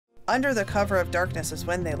Under the cover of darkness is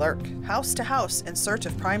when they lurk, house to house in search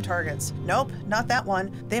of prime targets. Nope, not that one.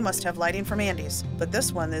 They must have lighting from Andes. But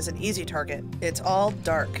this one is an easy target. It's all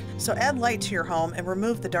dark. So add light to your home and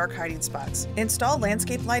remove the dark hiding spots. Install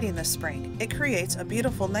landscape lighting this spring. It creates a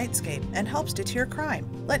beautiful nightscape and helps deter crime.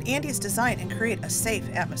 Let Andes design and create a safe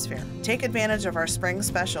atmosphere. Take advantage of our spring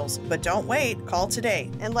specials, but don't wait. Call today.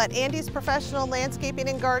 And let Andes Professional Landscaping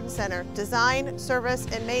and Garden Center design, service,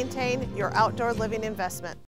 and maintain your outdoor living investment.